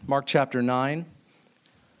 9. Mark chapter 9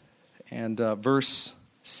 and verse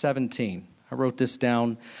 17. I wrote this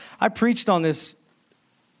down. I preached on this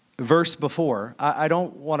verse before. I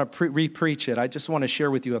don't want to re-preach it. I just want to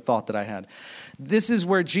share with you a thought that I had. This is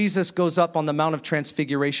where Jesus goes up on the Mount of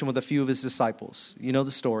Transfiguration with a few of his disciples. You know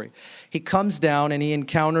the story. He comes down and he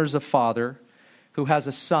encounters a father who has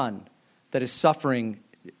a son that is suffering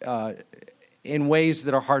in ways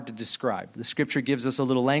that are hard to describe. The scripture gives us a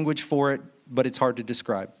little language for it, but it's hard to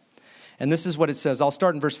describe. And this is what it says. I'll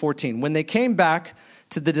start in verse 14. When they came back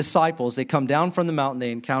to the disciples, they come down from the mountain,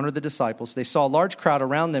 they encounter the disciples. They saw a large crowd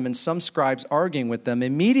around them and some scribes arguing with them.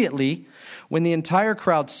 Immediately, when the entire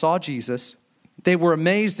crowd saw Jesus, they were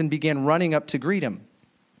amazed and began running up to greet him.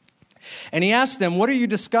 And he asked them, what are you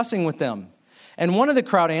discussing with them? And one of the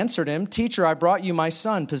crowd answered him, "Teacher, I brought you my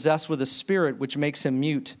son, possessed with a spirit which makes him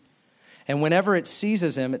mute. And whenever it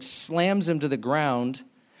seizes him, it slams him to the ground,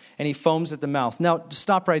 and he foams at the mouth." Now,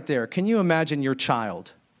 stop right there. Can you imagine your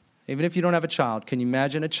child? Even if you don't have a child, can you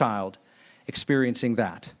imagine a child experiencing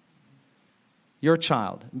that? Your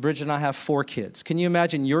child. Bridget and I have 4 kids. Can you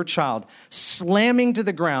imagine your child slamming to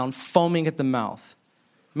the ground, foaming at the mouth?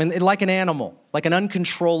 I mean, like an animal, like an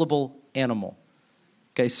uncontrollable animal.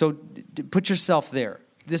 Okay, so put yourself there.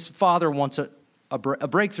 This father wants a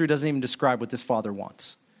breakthrough, doesn't even describe what this father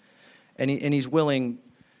wants. And he's willing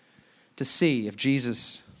to see if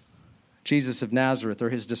Jesus of Nazareth or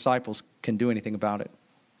his disciples can do anything about it.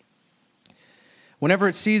 Whenever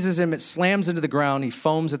it seizes him, it slams into the ground. He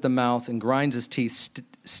foams at the mouth and grinds his teeth,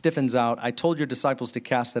 stiffens out. I told your disciples to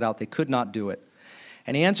cast it out. They could not do it.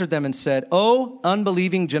 And he answered them and said, "O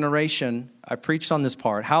unbelieving generation," I preached on this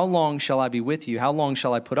part, "how long shall I be with you? How long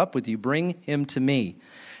shall I put up with you? Bring him to me."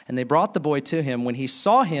 And they brought the boy to him. When he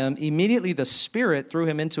saw him, immediately the spirit threw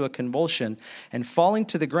him into a convulsion, and falling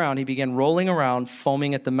to the ground, he began rolling around,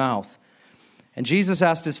 foaming at the mouth. And Jesus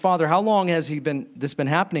asked his father, "How long has this been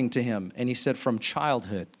happening to him?" And he said, "From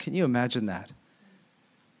childhood." Can you imagine that?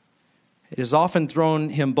 It has often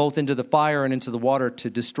thrown him both into the fire and into the water to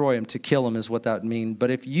destroy him, to kill him is what that means. But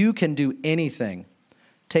if you can do anything,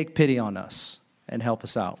 take pity on us and help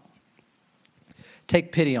us out.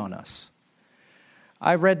 Take pity on us.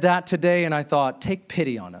 I read that today and I thought, take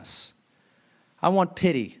pity on us. I want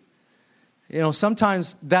pity. You know,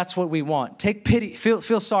 sometimes that's what we want. Take pity,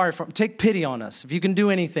 feel sorry for him. Take pity on us. If you can do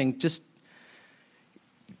anything,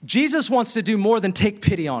 Jesus wants to do more than take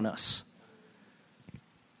pity on us.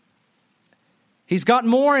 He's got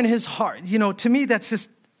more in his heart. You know, to me, that's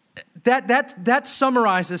just, that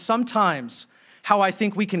summarizes sometimes how I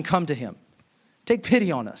think we can come to him. Take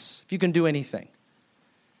pity on us if you can do anything.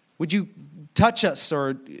 Would you touch us,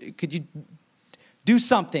 or could you do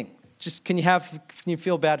something? Just, can you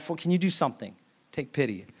feel bad for, can you do something? Take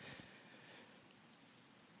pity.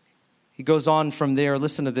 He goes on from there.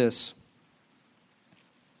 Listen to this.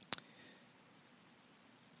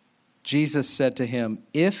 Jesus said to him,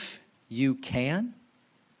 "If you can."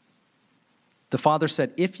 The father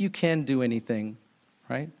said, "If you can do anything,"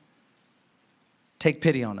 right? "Take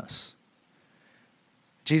pity on us."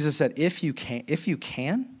 Jesus said, "If you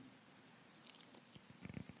can."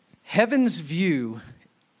 Heaven's view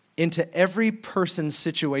into every person's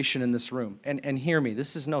situation in this room. And hear me,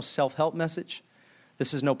 this is no self-help message.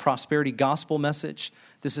 This is no prosperity gospel message.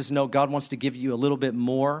 This is no God wants to give you a little bit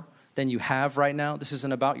more than you have right now. This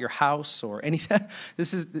isn't about your house or anything.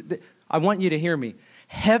 I want you to hear me.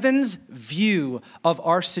 Heaven's view of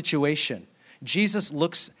our situation. Jesus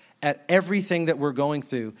looks at everything that we're going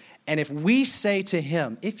through. And if we say to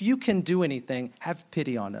him, "If you can do anything, have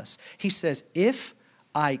pity on us." He says, "If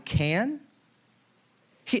I can."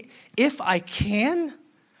 If I can,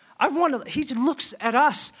 he looks at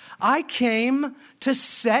us. I came to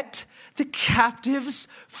set the captives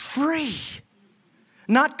free.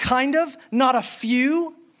 Not kind of, not a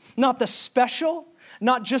few, not the special,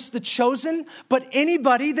 not just the chosen, but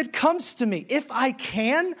anybody that comes to me. If I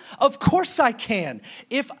can, of course I can.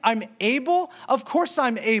 If I'm able, of course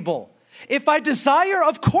I'm able. If I desire,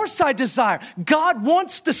 of course I desire. God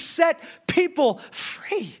wants to set people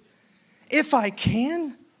free. If I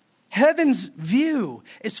can. Heaven's view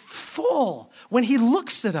is full when he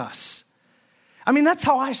looks at us. I mean, that's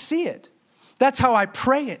how I see it. That's how I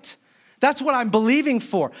pray it. That's what I'm believing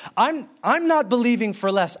for. I'm not believing for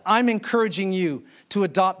less. I'm encouraging you to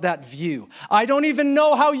adopt that view. I don't even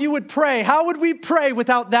know how you would pray. How would we pray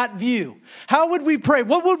without that view? How would we pray?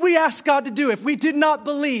 What would we ask God to do if we did not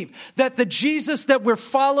believe that the Jesus that we're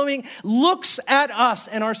following looks at us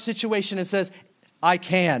and our situation and says, "I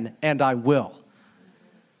can and I will"?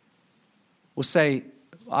 We'll say,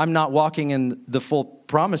 "I'm not walking in the full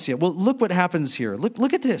promise yet." Well, look what happens here.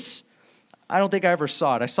 Look at this. I don't think I ever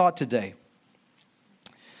saw it. I saw it today.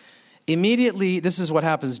 Immediately, this is what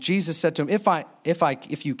happens. Jesus said to him,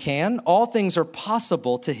 if you can, all things are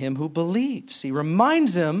possible to him who believes. He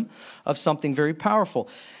reminds him of something very powerful.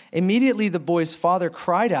 Immediately, the boy's father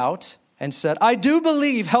cried out and said, "I do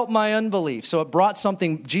believe, help my unbelief." So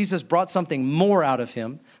Jesus brought something more out of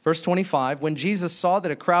him. Verse 25, when Jesus saw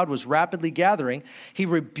that a crowd was rapidly gathering, he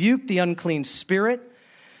rebuked the unclean spirit,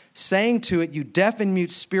 saying to it, "You deaf and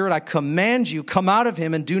mute spirit, I command you, come out of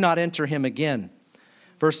him and do not enter him again."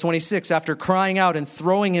 Verse 26, after crying out and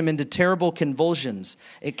throwing him into terrible convulsions,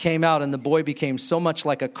 it came out and the boy became so much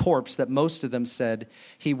like a corpse that most of them said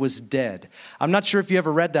he was dead. I'm not sure if you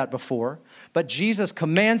ever read that before, but Jesus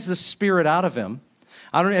commands the spirit out of him.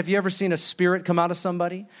 I don't know, have you ever seen a spirit come out of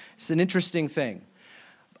somebody? It's an interesting thing.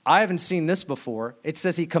 I haven't seen this before. It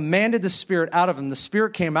says he commanded the spirit out of him. The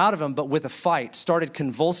spirit came out of him, but with a fight, started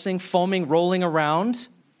convulsing, foaming, rolling around,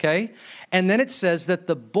 okay? And then it says that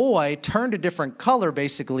the boy turned a different color,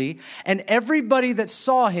 basically, and everybody that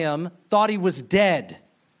saw him thought he was dead.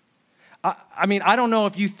 I mean, I don't know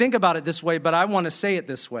if you think about it this way, but I want to say it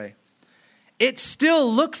this way. It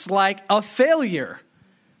still looks like a failure.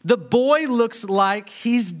 The boy looks like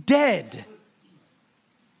he's dead.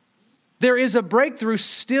 There is a breakthrough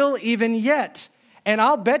still even yet. And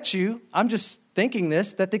I'll bet you, I'm just thinking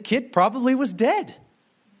this, that the kid probably was dead.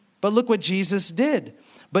 But look what Jesus did.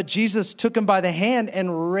 But Jesus took him by the hand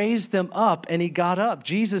and raised him up, and he got up.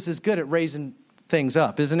 Jesus is good at raising things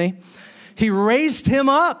up, isn't he? He raised him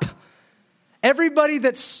up. Everybody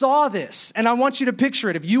that saw this, and I want you to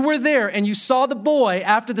picture it. If you were there and you saw the boy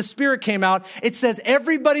after the spirit came out, it says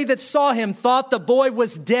everybody that saw him thought the boy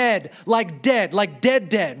was dead, like dead,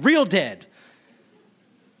 real dead.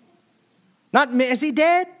 Not, is he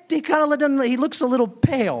dead? He kind of, he looks a little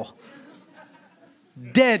pale.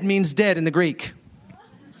 Dead means dead in the Greek.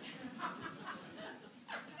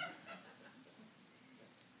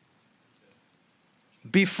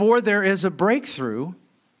 Before there is a breakthrough,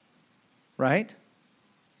 right?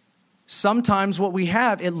 Sometimes what we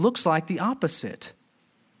have, it looks like the opposite.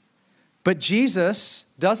 But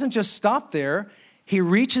Jesus doesn't just stop there. He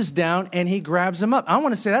reaches down and he grabs him up. I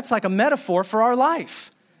want to say that's like a metaphor for our life.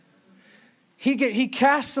 He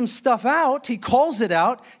casts some stuff out. He calls it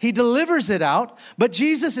out. He delivers it out. But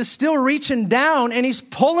Jesus is still reaching down and he's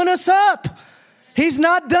pulling us up. He's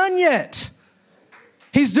not done yet.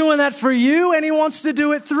 He's doing that for you and he wants to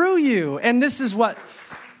do it through you. And this is what,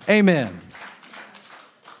 amen.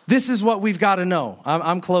 This is what we've got to know.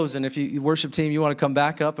 I'm closing. If you worship team, you want to come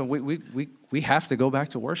back up, and we have to go back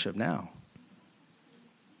to worship now.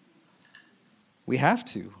 We have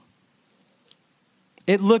to.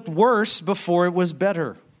 It looked worse before it was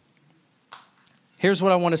better. Here's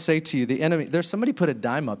what I want to say to you. The enemy, there's somebody put a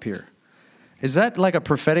dime up here. Is that like a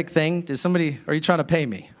prophetic thing? Are you trying to pay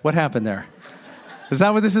me? What happened there? Is that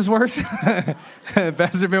what this is worth?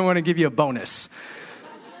 Pastor Ben want to give you a bonus.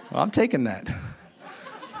 Well, I'm taking that.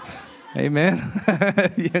 Amen.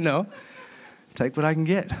 Take what I can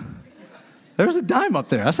get. There's a dime up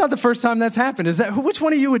there. That's not the first time that's happened. Which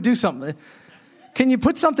one of you would do something? Can you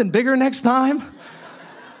put something bigger next time?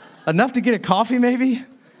 Enough to get a coffee, maybe?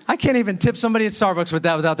 I can't even tip somebody at Starbucks with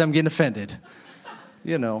that without them getting offended.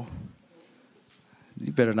 You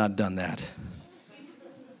better not have done that.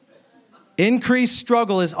 Increased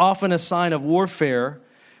struggle is often a sign of warfare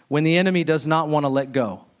when the enemy does not want to let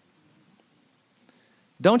go.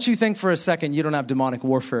 Don't you think for a second you don't have demonic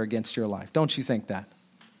warfare against your life. Don't you think that?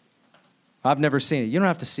 I've never seen it. You don't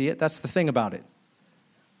have to see it. That's the thing about it.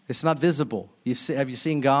 It's not visible. Have you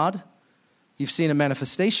seen God? You've seen a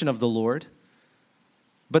manifestation of the Lord.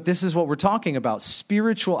 But this is what we're talking about,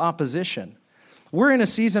 spiritual opposition. We're in a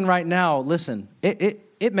season right now, listen,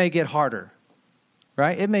 it may get harder,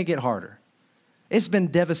 right? It may get harder. It's been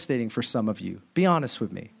devastating for some of you. Be honest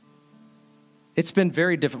with me. It's been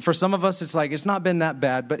very different. For some of us, it's not been that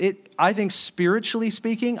bad. But I think spiritually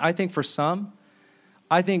speaking, I think for some,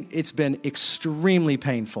 I think it's been extremely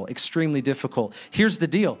painful, extremely difficult. Here's the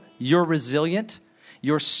deal. You're resilient.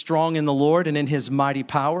 You're strong in the Lord and in his mighty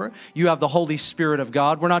power. You have the Holy Spirit of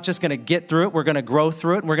God. We're not just going to get through it. We're going to grow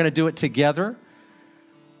through it. And we're going to do it together.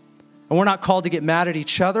 And we're not called to get mad at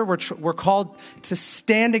each other. We're called to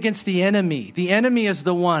stand against the enemy. The enemy is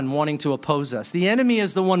the one wanting to oppose us. The enemy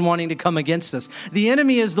is the one wanting to come against us. The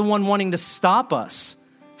enemy is the one wanting to stop us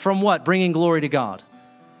from what? Bringing glory to God.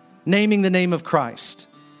 Naming the name of Christ.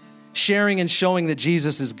 Sharing and showing that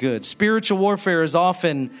Jesus is good. Spiritual warfare is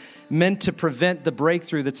often meant to prevent the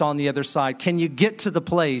breakthrough that's on the other side. Can you get to the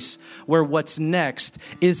place where what's next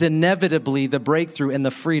is inevitably the breakthrough and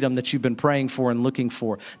the freedom that you've been praying for and looking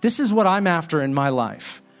for? This is what I'm after in my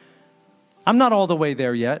life. I'm not all the way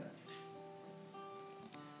there yet.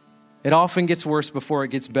 It often gets worse before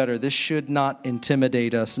it gets better. This should not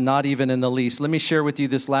intimidate us, not even in the least. Let me share with you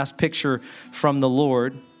this last picture from the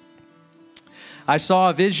Lord. I saw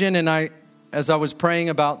a vision, and as I was praying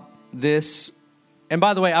about this, and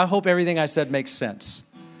by the way, I hope everything I said makes sense.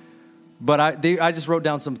 But I just wrote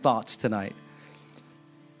down some thoughts tonight.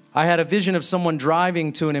 I had a vision of someone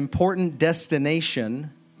driving to an important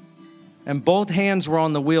destination, and both hands were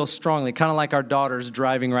on the wheel strongly, kind of like our daughter's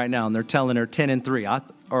driving right now, and they're telling her 10 and 3.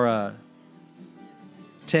 No,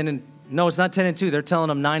 it's not 10 and 2. They're telling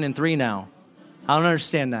them 9 and 3 now. I don't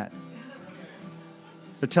understand that.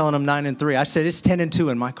 They're telling them 9 and 3. I said, it's 10 and 2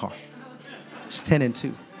 in my car. It's 10 and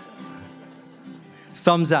 2.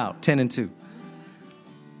 Thumbs out, 10 and 2.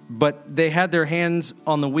 But they had their hands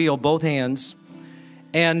on the wheel, both hands,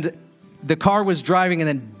 and the car was driving, and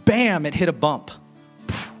then bam, it hit a bump.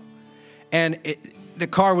 And the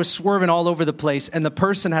car was swerving all over the place, and the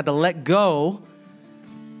person had to let go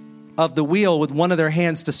of the wheel with one of their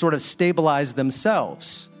hands to sort of stabilize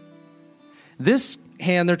themselves. This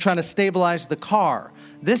hand, they're trying to stabilize the car.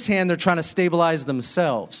 This hand, they're trying to stabilize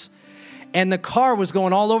themselves. And the car was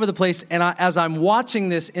going all over the place. And as I'm watching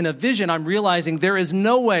this in a vision, I'm realizing there is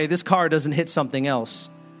no way this car doesn't hit something else.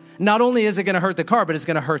 Not only is it going to hurt the car, but it's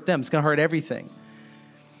going to hurt them. It's going to hurt everything.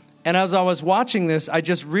 And as I was watching this, I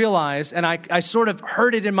just realized, and I sort of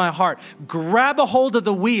heard it in my heart, grab a hold of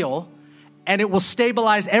the wheel and it will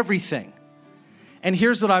stabilize everything. And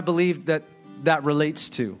here's what I believe that relates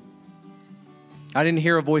to. I didn't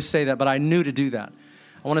hear a voice say that, but I knew to do that.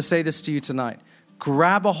 I want to say this to you tonight.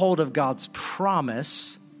 Grab a hold of God's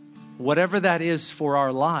promise, whatever that is for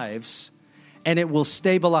our lives, and it will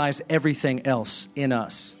stabilize everything else in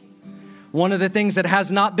us. One of the things that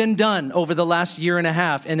has not been done over the last year and a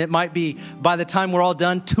half, and it might be by the time we're all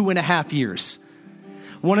done, 2.5 years.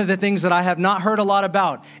 One of the things that I have not heard a lot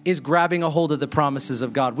about is grabbing a hold of the promises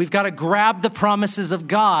of God. We've got to grab the promises of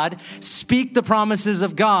God, speak the promises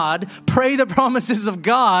of God, pray the promises of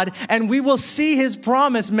God, and we will see his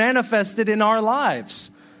promise manifested in our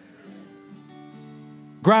lives.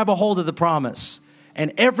 Grab a hold of the promise,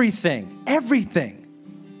 and everything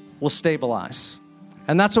will stabilize.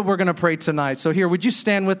 And that's what we're going to pray tonight. So here, would you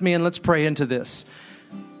stand with me and let's pray into this.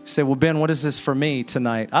 You say, well, Ben, what is this for me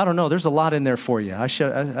tonight? I don't know. There's a lot in there for you. I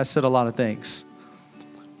said a lot of things.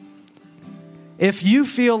 If you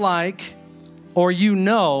feel like, or you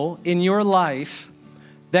know in your life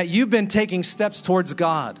that you've been taking steps towards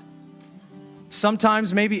God,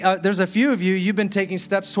 sometimes maybe there's a few of you, you've been taking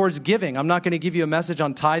steps towards giving. I'm not going to give you a message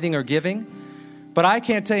on tithing or giving, but I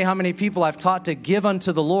can't tell you how many people I've taught to give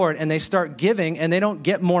unto the Lord, and they start giving and they don't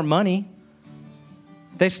get more money.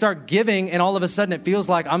 They start giving and all of a sudden it feels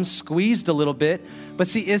like I'm squeezed a little bit. But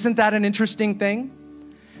see, isn't that an interesting thing?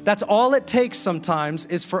 That's all it takes sometimes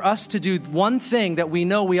is for us to do one thing that we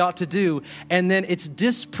know we ought to do, and then it's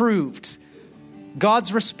disproved.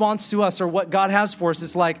 God's response to us, or what God has for us,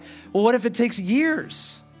 is like, well, what if it takes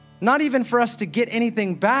years? Not even for us to get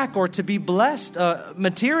anything back or to be blessed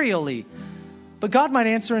materially. But God might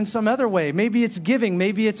answer in some other way. Maybe it's giving.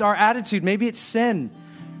 Maybe it's our attitude. Maybe it's sin.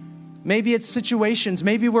 Maybe it's situations.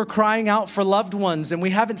 Maybe we're crying out for loved ones and we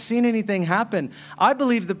haven't seen anything happen. I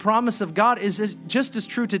believe the promise of God is just as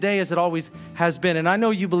true today as it always has been. And I know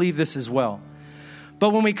you believe this as well. But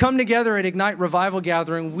when we come together at Ignite Revival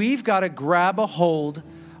Gathering, we've got to grab a hold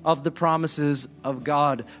of the promises of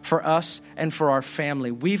God for us and for our family.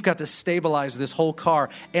 We've got to stabilize this whole car.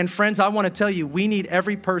 And friends, I want to tell you, we need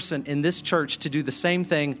every person in this church to do the same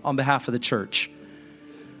thing on behalf of the church.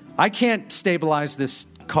 I can't stabilize this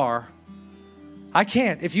car. I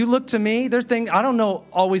can't. If you look to me, I don't know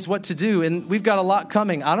always what to do, and we've got a lot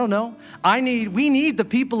coming. I don't know. We need the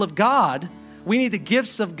people of God. We need the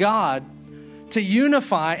gifts of God to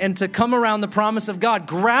unify and to come around the promise of God.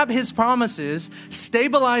 Grab his promises,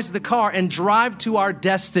 stabilize the car, and drive to our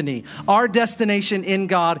destiny. Our destination in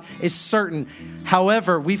God is certain.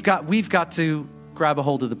 However, we've got to grab a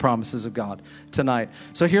hold of the promises of God tonight.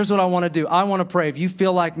 So here's what I want to do. I want to pray. If you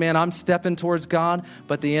feel like, man, I'm stepping towards God,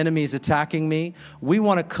 but the enemy is attacking me, we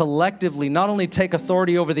want to collectively not only take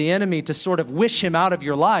authority over the enemy to sort of wish him out of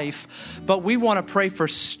your life, but we want to pray for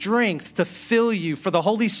strength to fill you, for the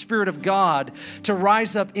Holy Spirit of God to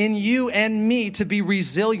rise up in you and me to be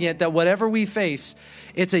resilient, that whatever we face,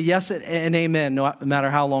 it's a yes and amen, no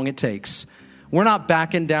matter how long it takes. We're not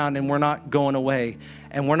backing down and we're not going away,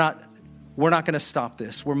 and we're not going to stop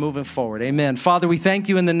this. We're moving forward. Amen. Father, we thank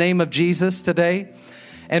you in the name of Jesus today.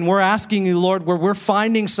 And we're asking you, Lord, where we're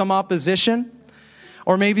finding some opposition,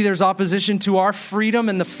 or maybe there's opposition to our freedom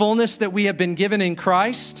and the fullness that we have been given in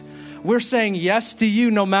Christ, we're saying yes to you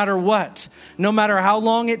no matter what, no matter how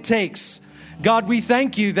long it takes. God, we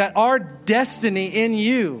thank you that our destiny in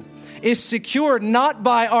you is secured not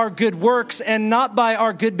by our good works and not by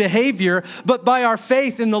our good behavior, but by our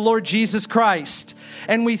faith in the Lord Jesus Christ.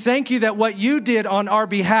 And we thank you that what you did on our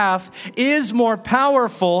behalf is more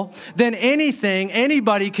powerful than anything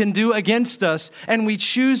anybody can do against us. And we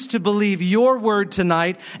choose to believe your word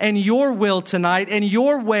tonight and your will tonight and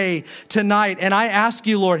your way tonight. And I ask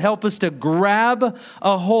you, Lord, help us to grab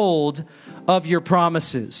a hold of your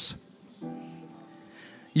promises.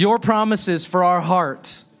 Your promises for our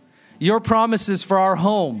heart. Your promises for our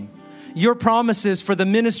home. Your promises for the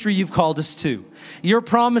ministry you've called us to. Your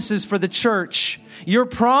promises for the church. Your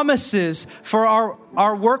promises for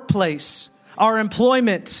our workplace. our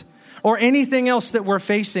employment, or anything else that we're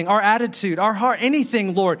facing, our attitude, our heart,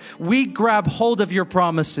 anything, Lord, we grab hold of your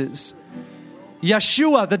promises.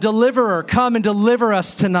 Yeshua, the deliverer, come and deliver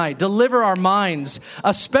us tonight. Deliver our minds,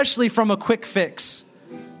 especially from a quick fix.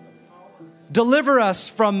 Deliver us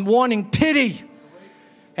from wanting pity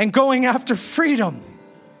and going after freedom.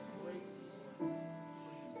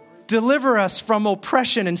 Deliver us from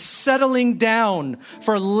oppression and settling down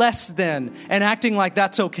for less than and acting like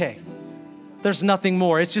that's okay. There's nothing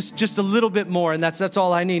more. It's just a little bit more, and that's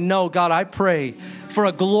all I need. No, God, I pray for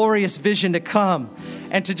a glorious vision to come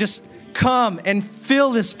and to just come and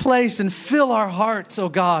fill this place and fill our hearts, oh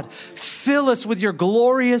God. Fill us with your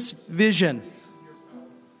glorious vision.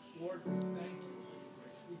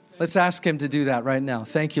 Let's ask him to do that right now.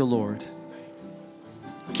 Thank you, Lord.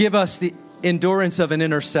 Give us the endurance of an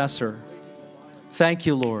intercessor. Thank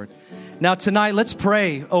you, Lord. Now tonight, let's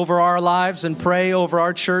pray over our lives and pray over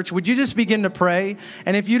our church. Would you just begin to pray?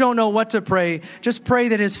 And if you don't know what to pray, just pray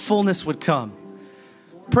that his fullness would come.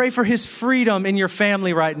 Pray for his freedom in your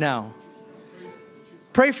family right now.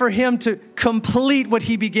 Pray for him to complete what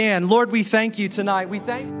he began. Lord, we thank you tonight. We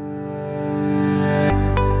thank you.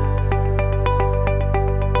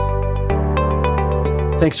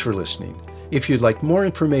 Thanks for listening. If you'd like more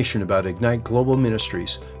information about Ignite Global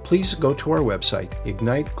Ministries, please go to our website,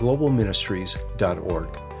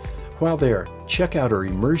 igniteglobalministries.org. While there, check out our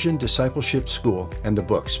Immersion Discipleship School and the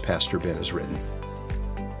books Pastor Ben has written.